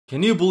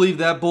Can you believe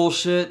that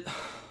bullshit?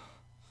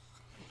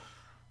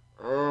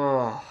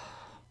 Ugh.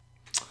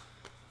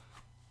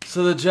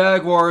 So the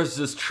Jaguars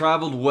just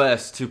traveled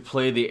west to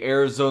play the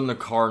Arizona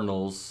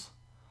Cardinals.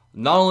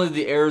 Not only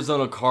the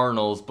Arizona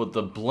Cardinals, but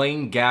the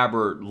Blaine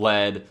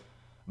Gabbert-led,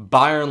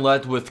 Byron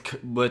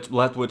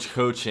Leftwich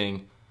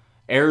coaching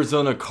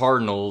Arizona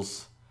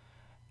Cardinals.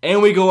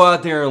 And we go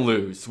out there and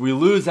lose. We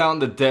lose out in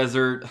the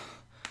desert.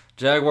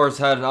 Jaguars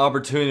had an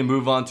opportunity to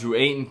move on to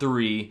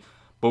 8-3,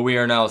 but we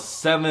are now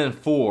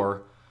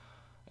 7-4.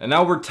 And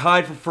now we're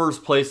tied for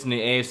first place in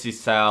the AFC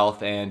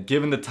South, and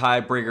given the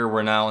tiebreaker,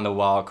 we're now in the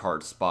wild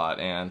card spot.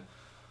 And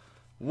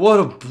what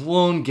a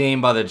blown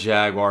game by the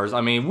Jaguars.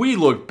 I mean, we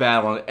looked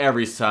bad on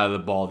every side of the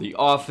ball. The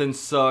offense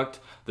sucked,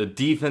 the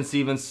defense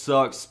even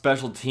sucked,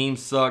 special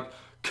teams sucked,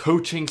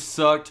 coaching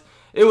sucked.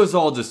 It was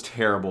all just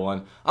terrible,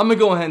 and I'm going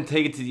to go ahead and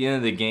take it to the end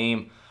of the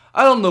game.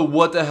 I don't know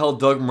what the hell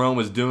Doug Marrone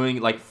was doing.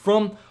 Like,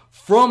 from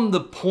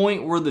the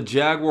point where the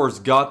Jaguars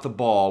got the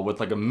ball with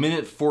like a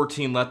minute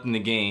 14 left in the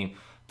game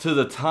to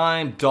the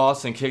time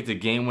Dawson kicked a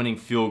game-winning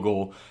field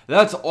goal,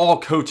 that's all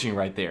coaching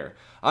right there.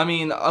 I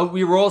mean,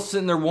 we were all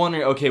sitting there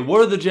wondering, okay,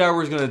 what are the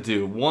Jaguars going to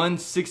do?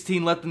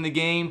 1:16 left in the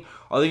game?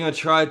 Are they going to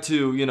try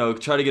to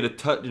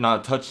get not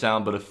a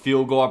touchdown, but a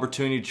field goal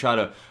opportunity to try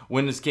to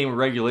win this game in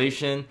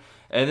regulation?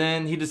 And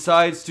then he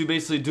decides to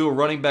basically do a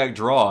running back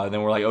draw. And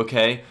then we're like,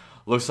 okay,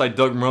 looks like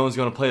Doug Marrone's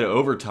going to play to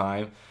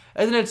overtime.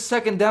 And then it's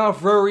second down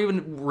for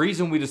whatever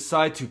reason we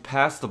decide to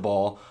pass the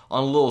ball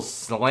on a little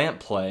slant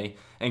play.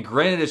 And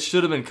granted, it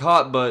should have been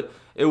caught, but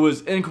it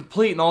was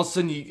incomplete. And all of a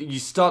sudden, you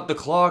stop the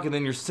clock, and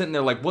then you're sitting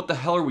there like, what the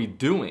hell are we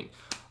doing?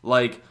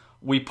 Like,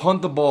 we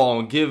punt the ball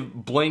and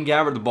give Blaine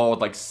Gabbert the ball with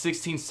like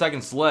 16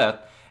 seconds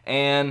left.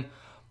 And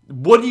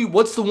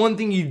what's the one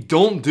thing you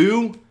don't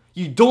do?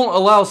 You don't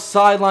allow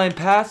sideline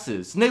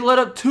passes. And they let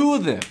up two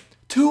of them.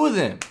 Two of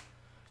them.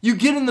 You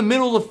get in the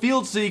middle of the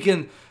field so you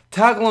can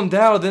tackle them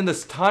down, and then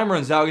this time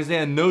runs out because they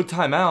had no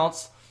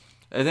timeouts.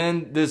 And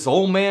then this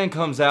old man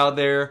comes out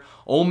there,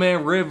 old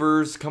man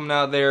Rivers coming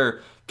out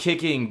there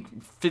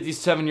kicking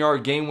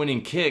 57-yard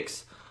game-winning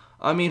kicks.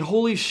 I mean,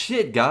 holy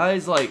shit,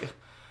 guys. Like,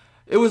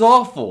 it was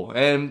awful.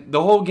 And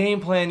the whole game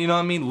plan, you know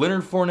what I mean?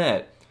 Leonard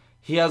Fournette,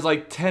 he has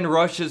like 10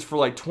 rushes for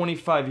like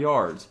 25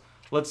 yards.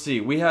 Let's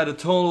see. We had a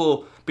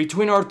total,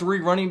 between our three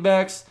running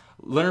backs,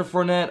 Leonard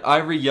Fournette,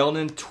 Ivory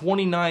Yeldon,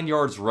 29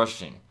 yards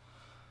rushing.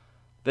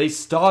 They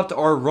stopped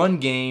our run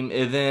game,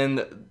 and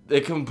then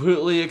it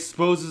completely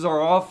exposes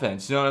our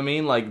offense. You know what I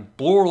mean? Like,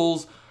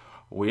 Bortles,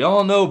 we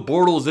all know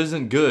Bortles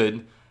isn't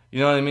good. You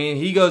know what I mean?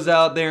 He goes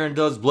out there and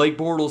does Blake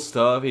Bortles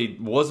stuff. He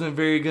wasn't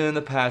very good in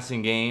the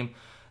passing game.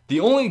 The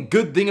only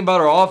good thing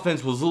about our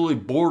offense was literally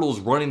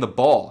Bortles running the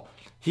ball.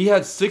 He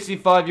had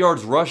 65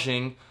 yards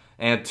rushing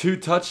and 2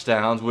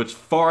 touchdowns, which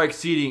far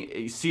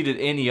exceeded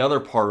any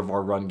other part of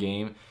our run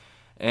game.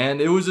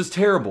 And it was just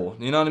terrible.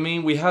 You know what I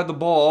mean? We had the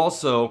ball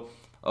also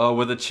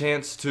with a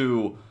chance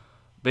to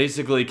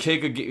basically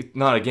kick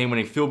not a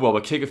game-winning field goal,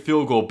 but kick a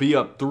field goal, be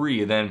up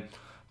 3, and then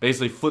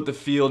basically flip the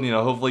field,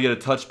 hopefully get a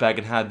touchback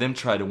and have them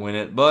try to win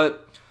it.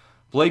 But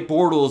Blake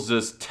Bortles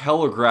just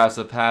telegraphs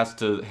a pass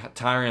to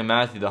Tyrann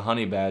Mathieu, the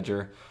Honey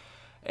Badger.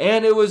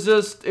 And it was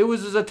just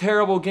a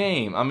terrible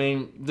game. I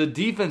mean, the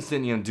defense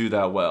didn't even do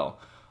that well.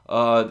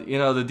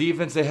 The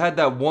defense, they had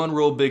that one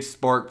real big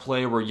spark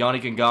play where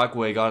Yannick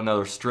Ngakoue got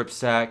another strip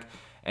sack,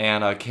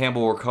 and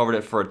Campbell recovered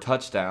it for a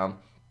touchdown.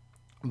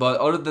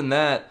 But other than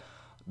that,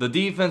 the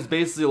defense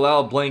basically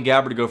allowed Blaine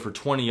Gabbert to go for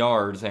 20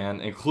 yards,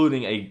 and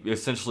including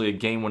essentially a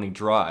game-winning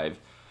drive.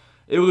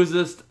 It was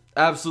just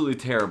absolutely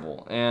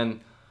terrible.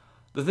 And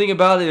the thing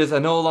about it is, I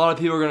know a lot of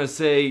people are going to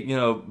say,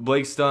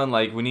 Blake's done,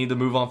 like, we need to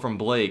move on from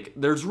Blake.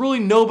 There's really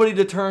nobody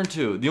to turn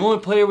to. The only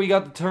player we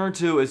got to turn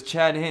to is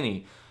Chad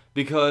Henne,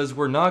 because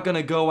we're not going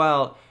to go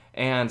out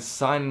and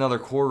sign another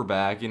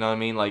quarterback. You know what I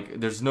mean? Like,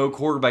 there's no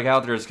quarterback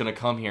out there that's going to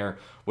come here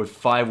with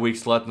 5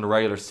 weeks left in the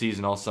regular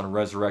season, all of a sudden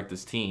resurrect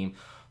this team.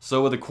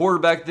 So with the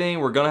quarterback thing,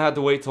 we're going to have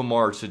to wait till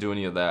March to do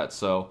any of that.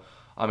 So,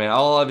 I mean,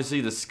 I'll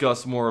obviously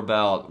discuss more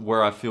about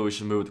where I feel we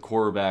should move with the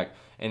quarterback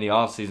in the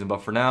offseason.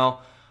 But for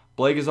now,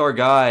 Blake is our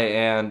guy,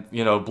 and,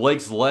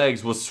 Blake's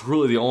legs was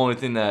really the only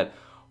thing that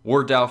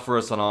worked out for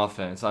us on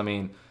offense. I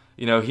mean,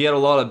 he had a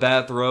lot of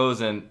bad throws,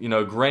 and,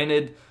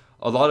 granted,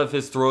 a lot of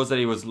his throws that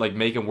he was, like,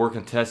 making were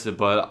contested,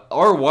 but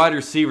our wide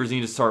receivers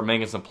need to start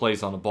making some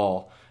plays on the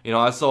ball.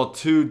 I saw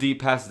 2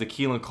 deep passes to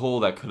Keelan Cole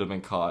that could have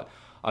been caught.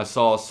 I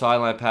saw a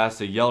sideline pass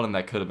to Yeldon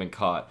that could have been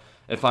caught.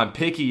 If I'm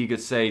picky, you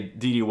could say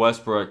D.D.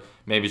 Westbrook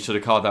maybe should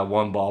have caught that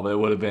one ball, but it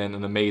would have been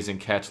an amazing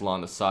catch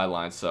along the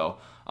sideline. So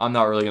I'm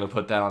not really going to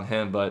put that on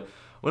him. But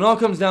when it all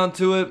comes down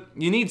to it,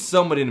 you need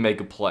somebody to make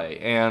a play.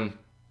 And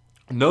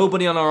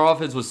nobody on our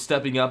offense was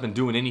stepping up and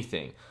doing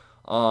anything.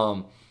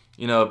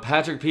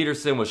 Patrick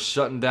Peterson was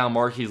shutting down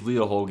Marquise Lee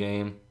the whole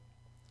game.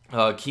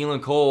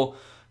 Keelan Cole,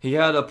 he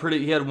had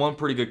one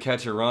pretty good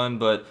catch and run,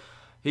 but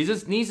he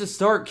just needs to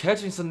start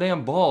catching some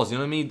damn balls. You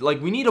know what I mean?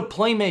 Like, we need a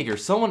playmaker.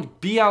 Someone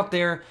be out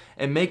there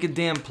and make a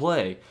damn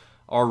play.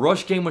 Our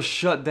rush game was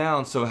shut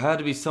down, so it had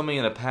to be somebody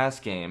in a pass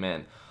game.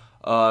 And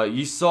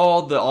You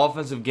saw the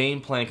offensive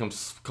game plan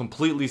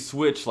completely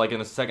switch like in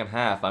the second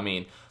half. I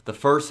mean, the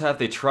first half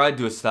they tried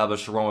to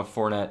establish a run with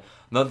Fournette.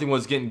 Nothing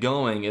was getting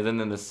going. And then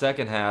in the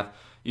second half,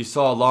 you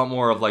saw a lot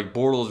more of like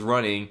Bortles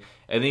running.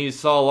 And then you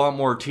saw a lot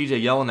more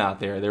TJ Yellen out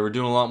there. They were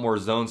doing a lot more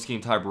zone scheme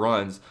type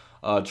runs,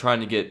 trying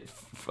to get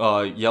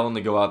Yellen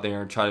to go out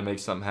there and try to make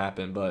something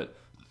happen. But,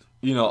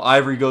 you know,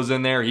 Ivory goes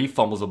in there. He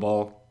fumbles the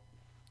ball.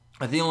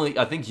 I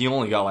think he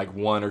only got like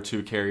 1 or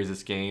 2 carries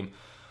this game.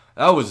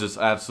 That was just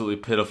absolutely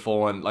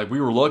pitiful, and like we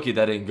were lucky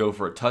that didn't go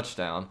for a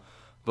touchdown.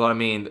 But I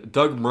mean,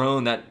 Doug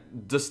Marrone,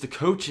 that just the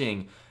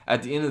coaching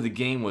at the end of the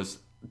game was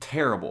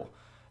terrible.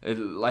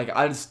 Like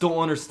I just don't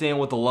understand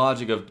what the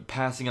logic of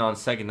passing on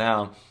second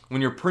down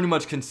when you're pretty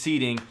much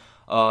conceding,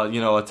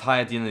 a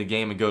tie at the end of the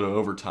game and go to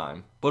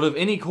overtime. But of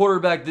any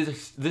quarterback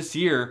this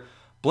year,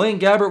 Blaine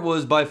Gabbert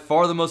was by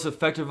far the most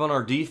effective on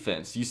our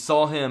defense. You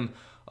saw him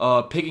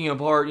picking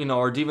apart,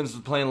 our defense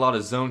was playing a lot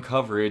of zone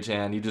coverage,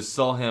 and you just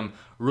saw him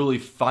really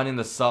finding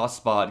the soft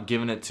spot,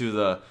 giving it to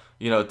the,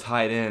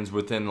 tight ends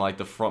within like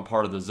the front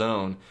part of the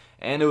zone.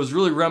 And it was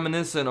really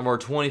reminiscent of our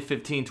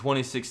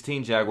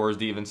 2015-2016 Jaguars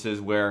defenses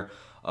where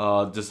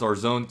just our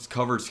zone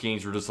coverage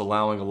schemes were just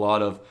allowing a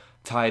lot of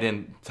tight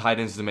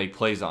ends to make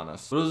plays on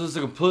us. But it was just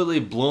a completely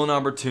blown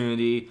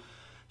opportunity.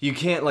 You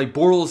can't,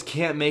 Bortles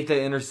can't make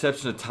that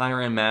interception to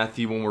Tyrann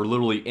Mathieu when we're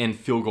literally in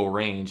field goal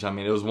range. I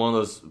mean, it was one of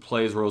those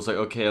plays where it was like,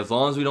 okay, as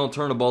long as we don't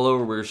turn the ball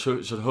over, we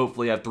should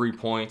hopefully have 3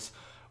 points.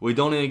 We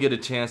don't even get a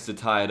chance to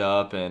tie it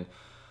up,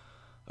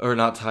 or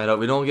not tie it up.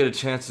 We don't get a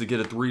chance to get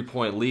a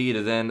 3-point lead,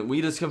 and then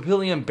we just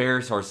completely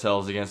embarrass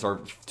ourselves against our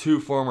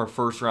 2 former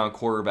first-round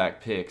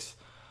quarterback picks.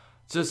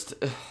 Just,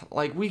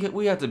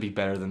 we have to be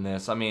better than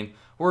this. I mean,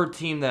 we're a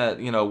team that,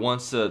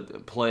 wants to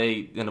play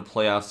in the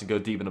playoffs, to go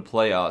deep in the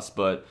playoffs,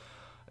 but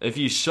if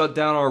you shut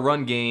down our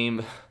run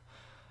game,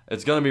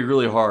 it's going to be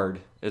really hard.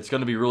 It's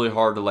going to be really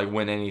hard to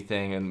win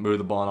anything and move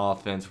the ball on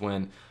offense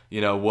when,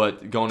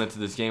 what going into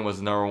this game was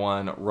the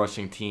 #1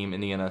 rushing team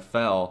in the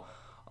NFL,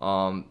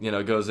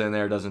 goes in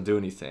there, doesn't do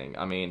anything.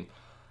 I mean,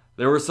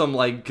 there were some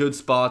good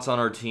spots on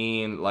our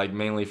team,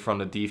 mainly from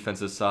the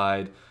defensive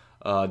side.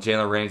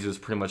 Jalen Ramsey was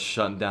pretty much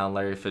shutting down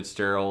Larry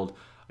Fitzgerald.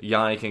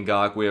 Yannick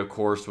Ngakoue, of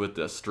course, with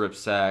the strip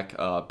sack.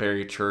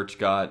 Barry Church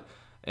got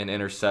an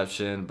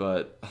interception,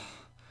 but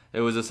it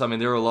was just,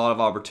 there were a lot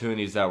of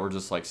opportunities that were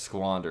just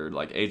squandered.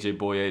 A.J.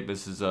 Boye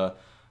misses a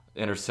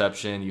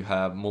interception. You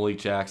have Malik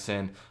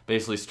Jackson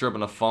basically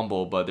stripping a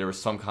fumble, but there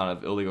was some kind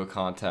of illegal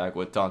contact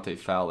with Dante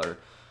Fowler.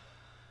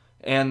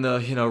 And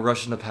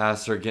rushing the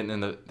passer, getting in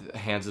the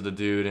hands of the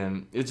dude,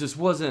 and it just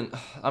wasn't.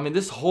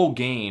 This whole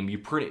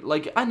game,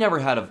 I never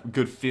had a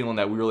good feeling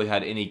that we really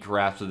had any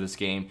grasp of this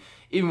game,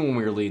 even when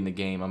we were leading the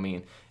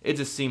game. It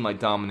just seemed like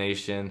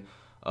domination.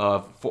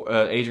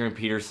 Adrian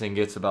Peterson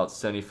gets about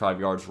 75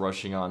 yards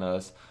rushing on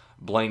us.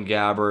 Blaine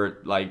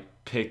Gabbert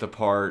picked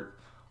apart,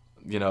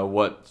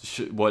 what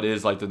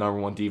is the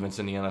 #1 defense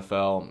in the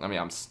NFL.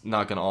 I'm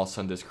not gonna all of a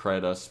sudden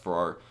discredit us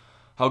for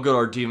how good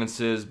our defense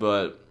is,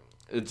 but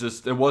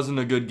it wasn't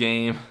a good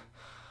game.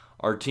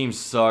 Our team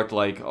sucked.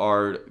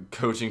 Our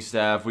coaching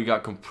staff, we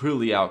got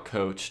completely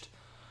outcoached,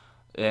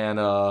 and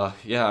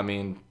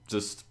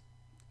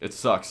it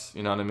sucks.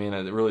 You know what I mean?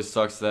 It really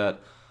sucks that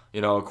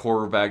a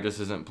quarterback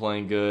just isn't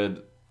playing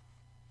good.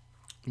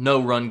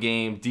 No run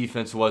game.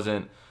 Defense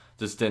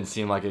didn't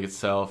seem like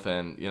itself.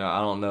 And,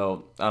 I don't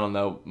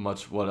know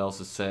much what else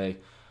to say.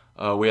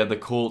 We have the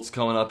Colts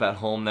coming up at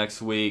home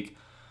next week.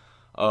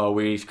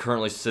 We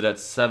currently sit at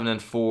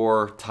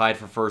 7-4, tied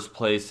for first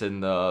place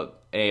in the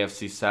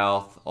AFC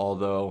South,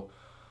 although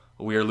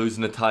we are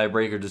losing the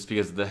tiebreaker just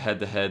because of the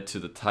head-to-head to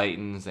the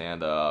Titans.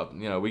 And,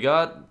 we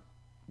got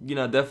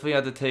definitely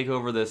have to take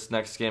over this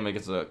next game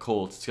against the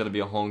Colts. It's going to be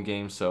a home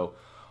game, so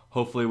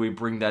hopefully we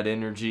bring that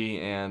energy,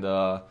 and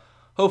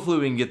hopefully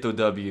we can get the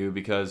W,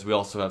 because we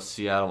also have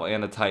Seattle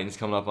and the Titans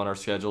coming up on our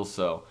schedule.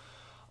 So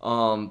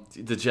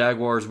the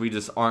Jaguars, we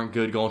just aren't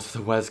good going to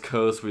the West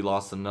Coast. We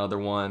lost another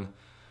one.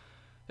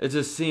 It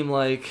just seemed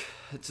like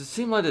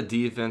the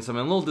defense. I'm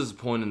a little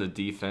disappointed in the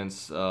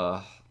defense.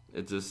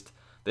 They just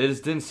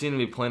didn't seem to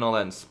be playing all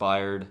that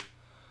inspired,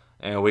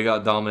 and we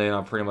got dominated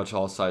on pretty much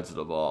all sides of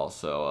the ball.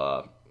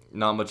 So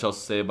not much else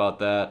to say about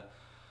that.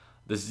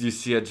 This is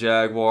UC at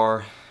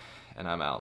Jaguar, and I'm out.